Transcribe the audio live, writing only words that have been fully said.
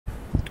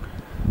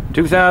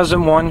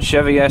2001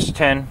 Chevy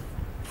S-10,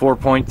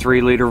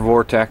 4.3 liter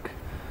Vortec.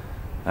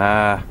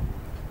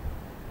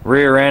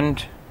 Rear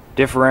end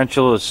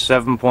differential is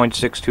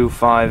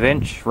 7.625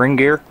 inch ring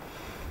gear,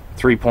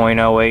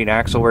 3.08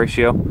 axle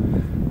ratio.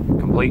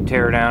 Complete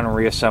teardown and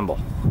reassemble.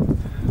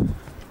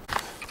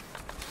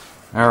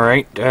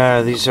 Alright,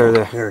 these are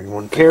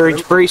the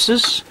carriage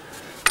braces.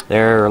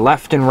 They're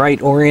left and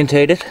right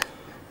orientated.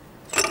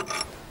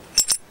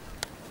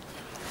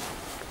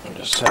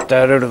 Just set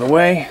that out of the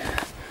way.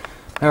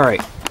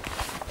 Alright.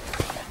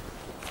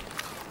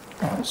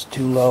 That's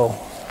too low.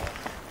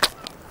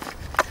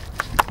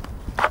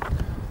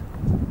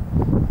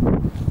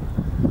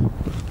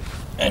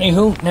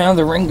 Anywho, now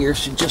the ring gear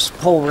should just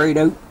pull right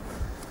out.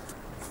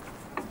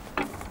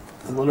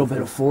 A little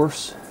bit of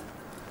force.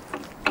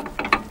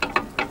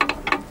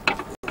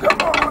 Come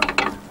on.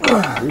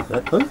 Is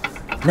that good?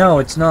 No,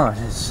 it's not.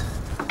 It's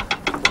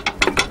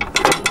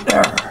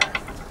there.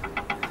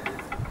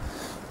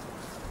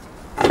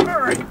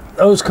 Alright,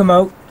 those come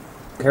out.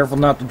 Careful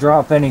not to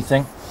drop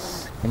anything.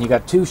 And you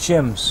got two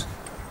shims.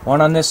 One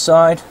on this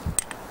side,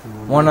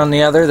 one on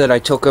the other that I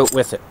took out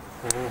with it.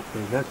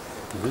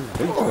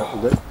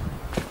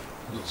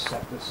 Just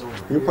set this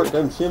over You here. put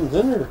them shims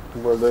in, or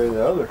were they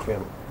the other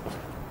shim?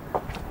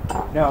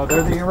 No,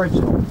 they're the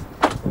original.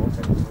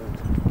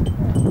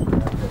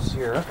 This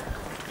here.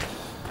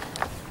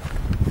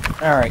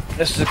 Alright,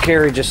 this is the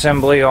carriage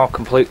assembly all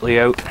completely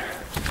out.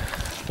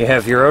 You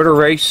have your outer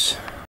race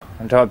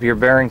on top of your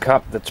bearing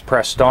cup that's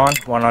pressed on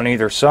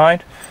either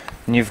side,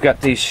 and you've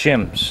got these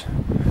shims.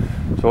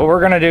 So what we're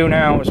going to do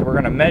now is we're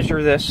going to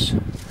measure this,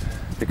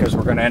 because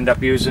we're going to end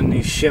up using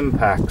these shim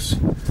packs,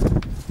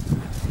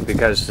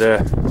 because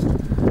the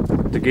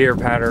gear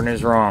pattern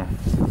is wrong.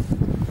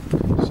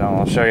 So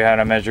I'll show you how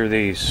to measure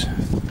these.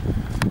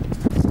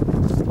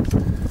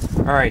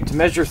 Alright, to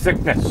measure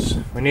thickness,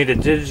 we need a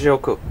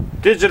digital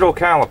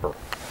caliper,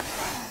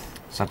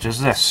 such as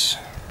this.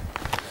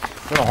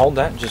 I'm going to hold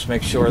that and just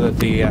make sure that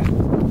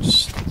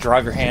just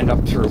drive your hand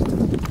up through.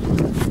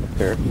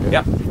 There.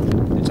 Yep,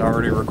 it's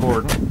already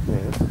recording.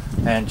 Yeah.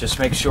 And just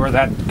make sure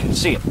that can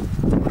see it.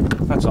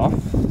 That's all.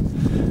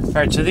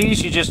 Alright, so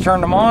these, you just turn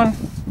them on.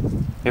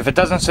 If it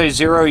doesn't say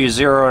 0, you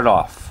 0 it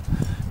off.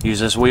 Use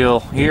this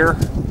wheel here,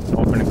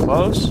 open and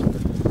close.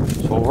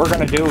 So what we're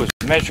going to do is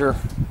measure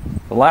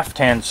the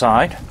left-hand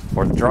side,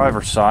 or the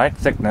driver's side,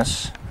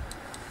 thickness.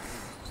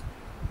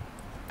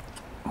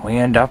 We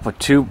end up with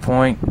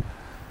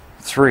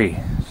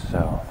 2.3.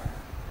 So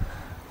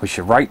we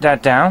should write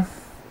that down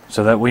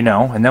so that we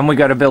know. And then we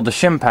got to build a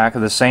shim pack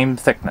of the same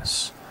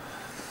thickness.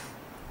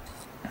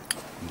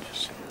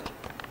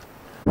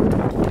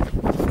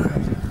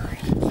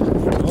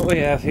 What we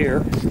have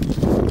here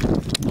is a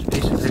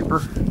piece of paper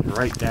to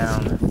write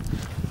down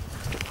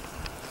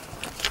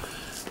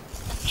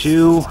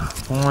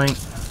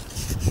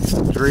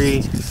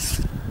 2.3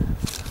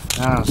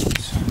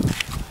 thousandths.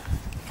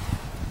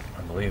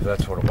 I believe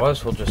that's what it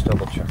was. We'll just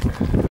double check.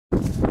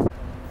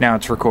 Now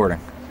it's recording.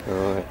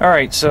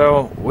 Alright,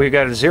 so we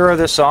got to 0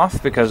 this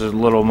off because a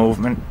little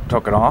movement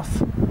took it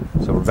off.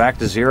 So we're back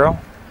to 0.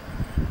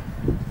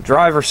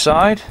 Driver's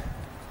side,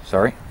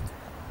 sorry.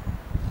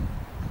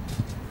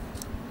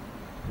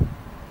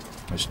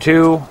 There's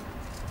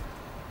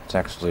it's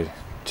actually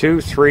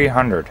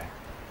 300,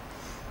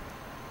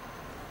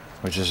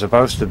 which is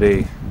supposed to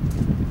be,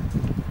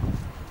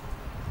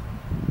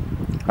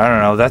 I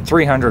don't know, that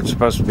 300 is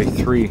supposed to be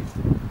 3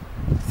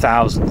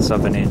 thousandths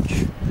of an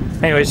inch.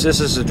 Anyways, this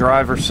is the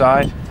driver's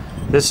side.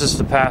 This is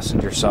the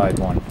passenger side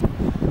one,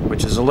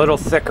 which is a little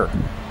thicker.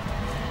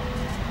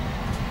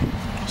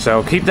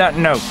 So keep that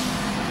in note.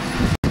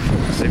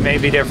 They may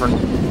be different.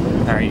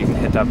 Alright, you can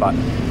hit that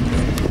button.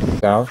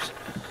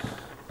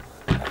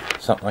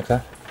 Something like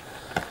that.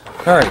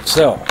 Alright,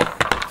 so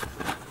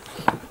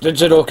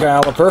digital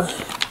caliper,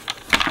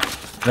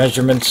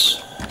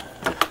 measurements.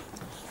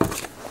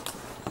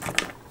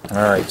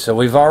 Alright, so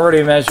we've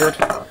already measured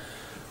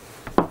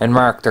and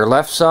marked our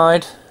left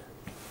side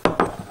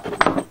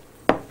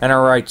and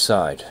our right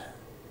side.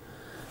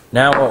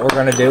 Now what we're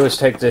going to do is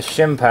take this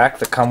shim pack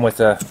that come with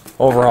the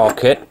overall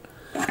kit,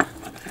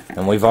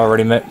 and we've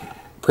already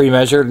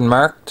pre-measured and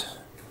marked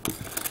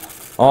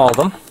all of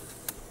them.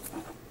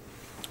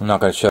 I'm not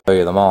going to show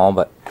you them all,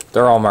 but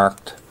they're all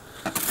marked.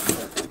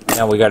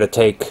 Now we got to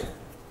take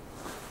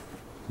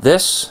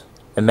this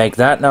and make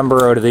that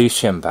number out of these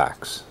shim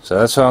packs. So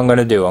that's what I'm going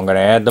to do. I'm going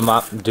to add them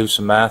up and do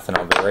some math, and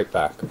I'll be right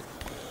back.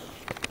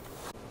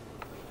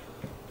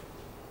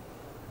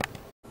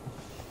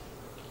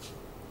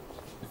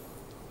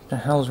 What the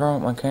hell's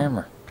wrong with my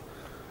camera?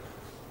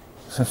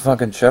 The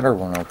fucking shutter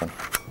won't open.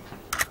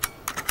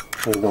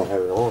 You don't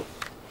have it on.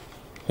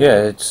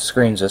 Yeah, it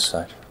screens this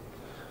side.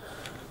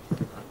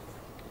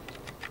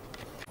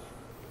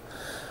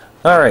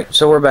 Alright,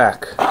 so we're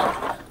back.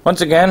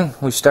 Once again,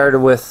 we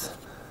started with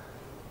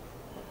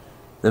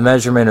the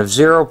measurement of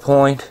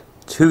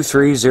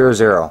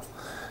 0.2300.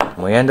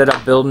 We ended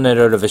up building it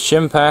out of a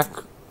shim pack.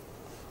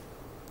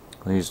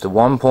 We used the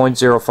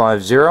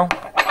 1.050.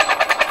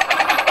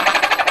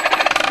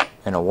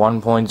 and a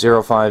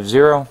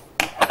 1.050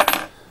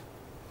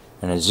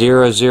 and a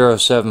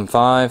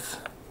 0075,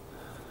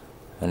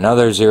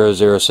 another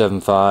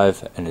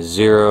 0075 and a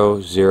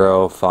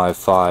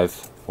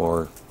 0055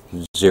 or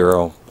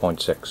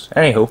 0.6.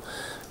 Anywho,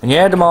 when you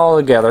add them all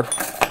together,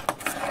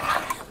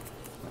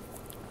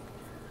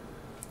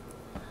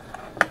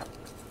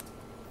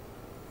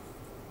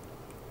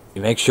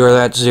 you make sure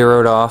that's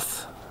zeroed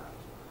off.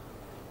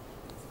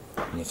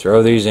 You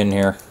throw these in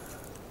here.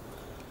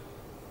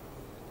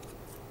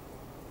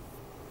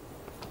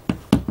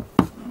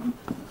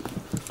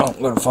 Oh, I'm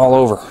going to fall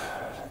over.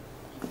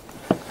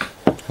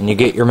 And you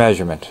get your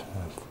measurement.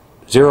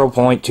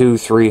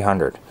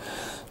 0.2300.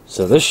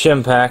 So this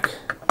shim pack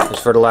is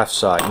for the left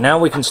side. Now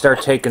we can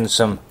start taking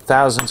some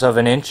thousandths of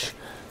an inch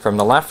from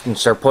the left and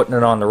start putting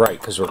it on the right,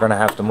 because we're going to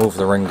have to move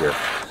the ring gear.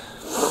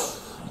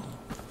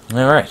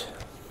 Alright.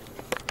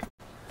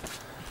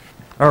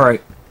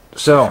 Alright,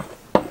 so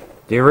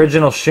the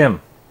original shim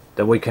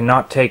that we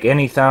cannot take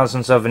any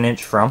thousandths of an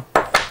inch from,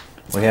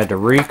 we had to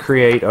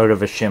recreate out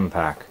of a shim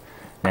pack.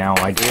 Now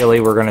ideally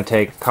we're going to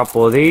take a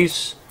couple of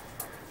these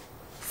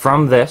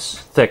from this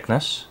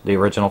thickness, the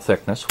original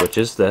thickness, which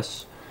is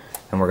this,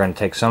 and we're going to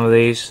take some of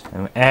these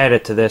and add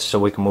it to this so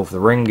we can move the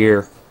ring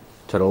gear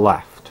to the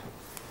left.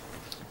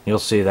 You'll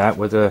see that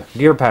with the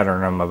gear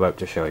pattern I'm about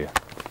to show you.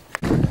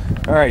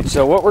 Alright,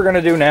 so what we're going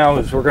to do now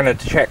is we're going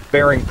to check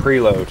bearing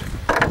preload.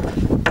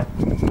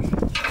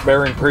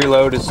 Bearing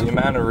preload is the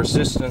amount of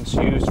resistance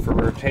used for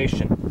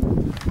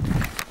rotation.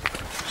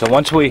 So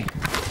once we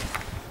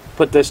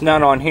put this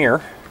nut on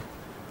here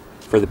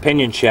for the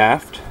pinion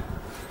shaft,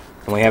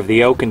 and we have the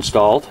yoke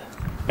installed.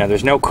 Now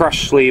there's no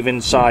crush sleeve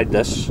inside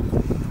this,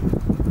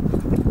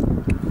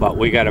 but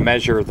we got to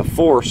measure the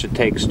force it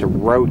takes to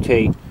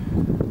rotate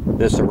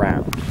this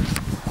around.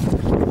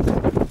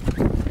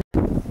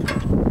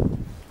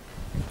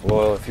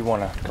 Well, if you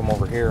want to come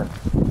over here and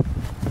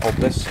hold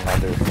this, and I'll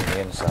do it from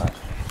the inside.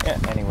 Yeah,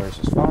 anywhere's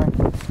is fine.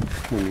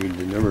 You need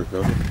the numbers,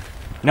 don't you?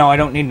 No, I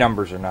don't need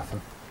numbers or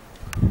nothing.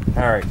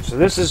 Alright, so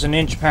this is an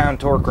inch-pound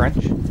torque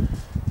wrench,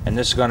 and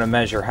this is going to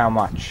measure how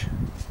much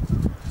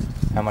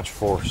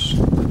force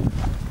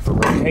for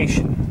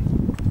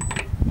rotation.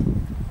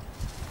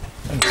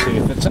 Let's see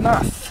if it's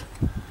enough.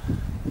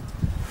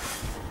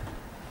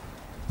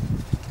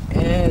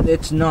 And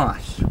it's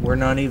not. We're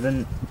not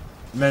even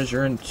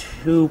measuring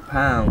 2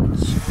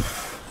 pounds.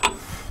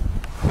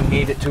 We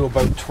need it to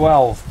about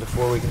 12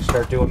 before we can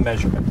start doing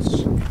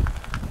measurements.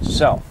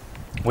 So,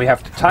 we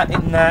have to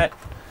tighten that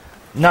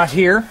nut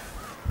here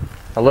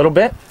a little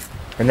bit,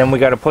 and then we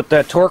got to put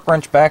that torque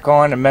wrench back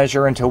on and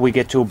measure until we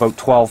get to about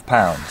 12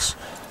 pounds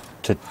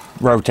to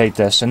rotate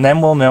this, and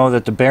then we'll know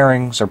that the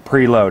bearings are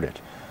preloaded.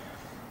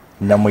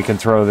 And then we can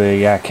throw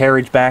the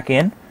carriage back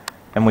in,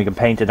 and we can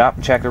paint it up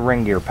and check the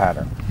ring gear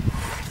pattern.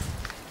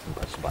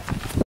 Press the button.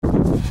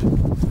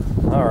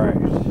 Alright.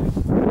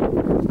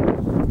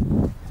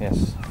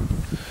 Yes.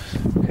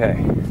 Okay.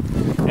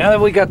 Now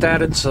that we got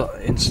that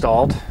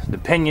installed, the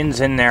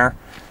pinion's in there,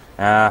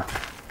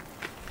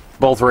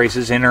 both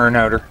races, inner and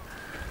outer.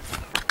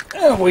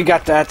 We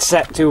got that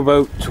set to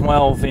about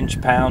 12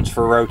 inch-pounds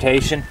for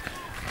rotation.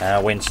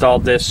 We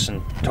installed this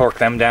and torqued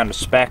them down to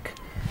spec.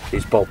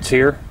 These bolts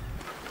here.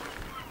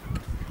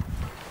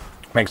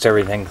 Makes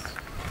everything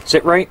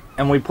sit right.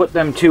 And we put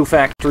them 2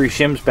 factory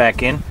shims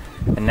back in.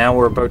 And now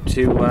we're about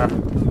to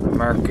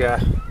mark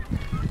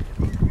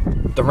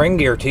the ring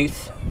gear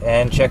teeth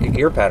and check a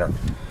gear pattern.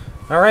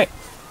 Alright.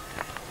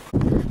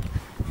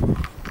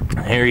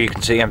 Here you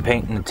can see I'm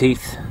painting the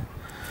teeth.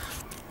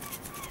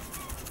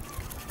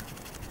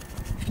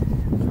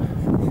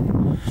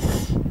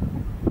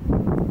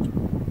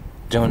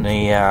 Doing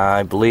the,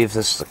 I believe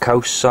this is the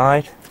coast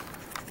side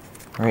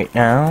right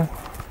now.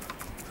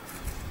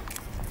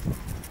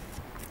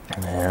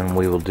 And then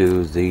we will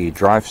do the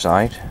drive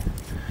side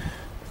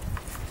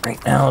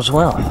right now as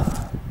well,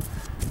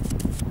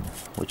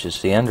 which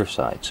is the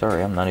underside.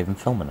 Sorry, I'm not even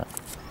filming it.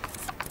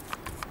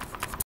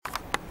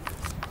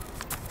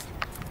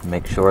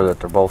 Make sure that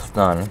they're both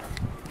done.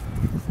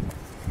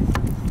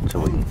 So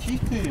we...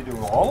 Do you do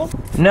all of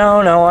them?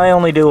 No, I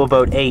only do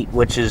about 8,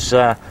 which is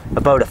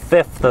about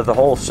 1/5 of the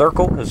whole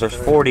circle, because there's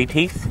 40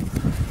 teeth.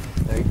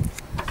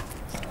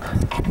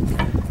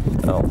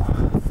 So,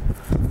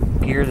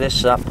 gear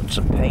this up with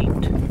some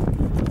paint.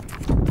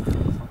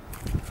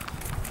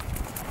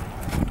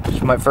 This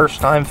is my first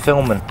time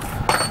filming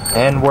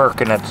and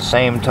working at the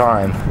same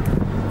time.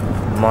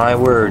 My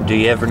word, do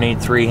you ever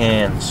need 3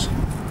 hands?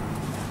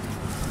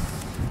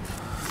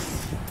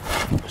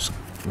 Just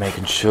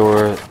making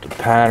sure the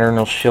pattern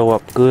will show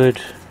up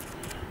good.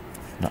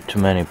 Not too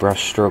many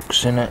brush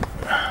strokes in it.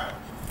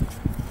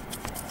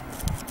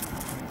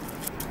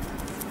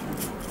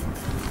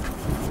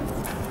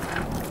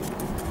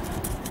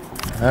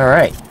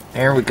 Alright,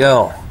 there we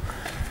go.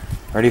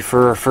 Ready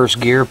for our first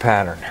gear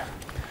pattern.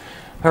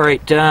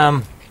 Alright,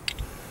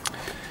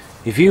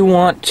 if you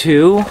want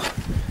to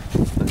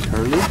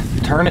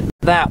turn it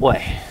that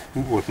way.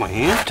 With my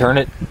hand? Turn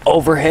it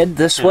overhead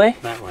this way.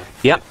 That way.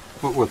 Yep.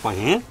 With my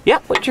hand?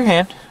 Yep, with your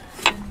hand.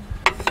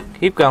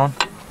 Keep going.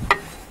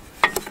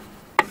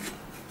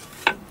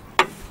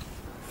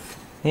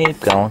 Keep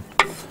going.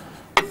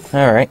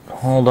 Alright,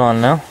 hold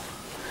on now.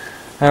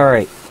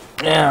 Alright,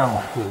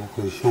 now.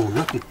 There's showing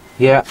nothing.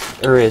 Yeah,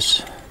 there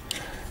is.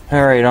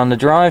 Alright, on the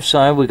drive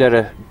side, we got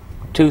a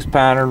tooth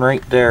pattern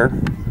right there.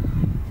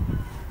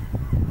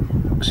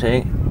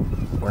 See?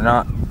 We're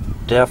not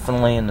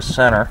definitely in the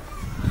center.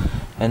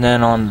 And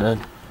then on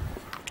the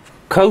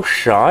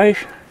coast side,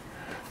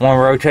 want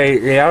to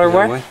rotate the other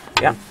way?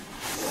 Yeah.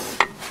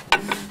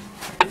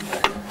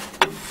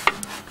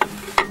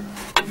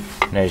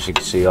 And as you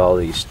can see, all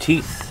these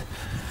teeth.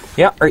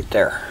 Yeah, right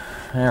there.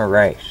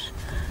 Alright.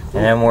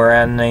 And then we're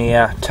on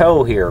the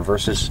toe here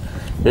versus,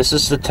 this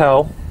is the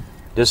toe,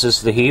 this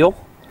is the heel.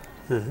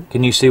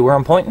 Can you see where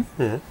I'm pointing?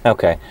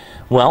 Okay.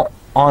 Well,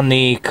 on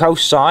the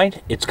coast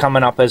side, it's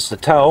coming up as the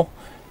toe,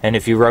 and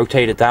if you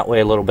rotate it that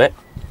way a little bit,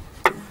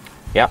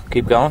 yeah,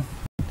 keep going.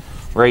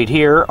 Right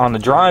here on the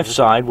drive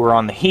side, we're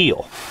on the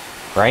heel,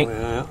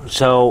 right?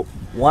 So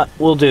what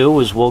we'll do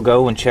is we'll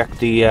go and check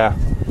the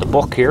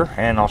book here,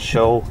 and I'll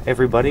show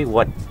everybody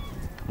what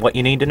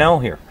you need to know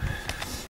here.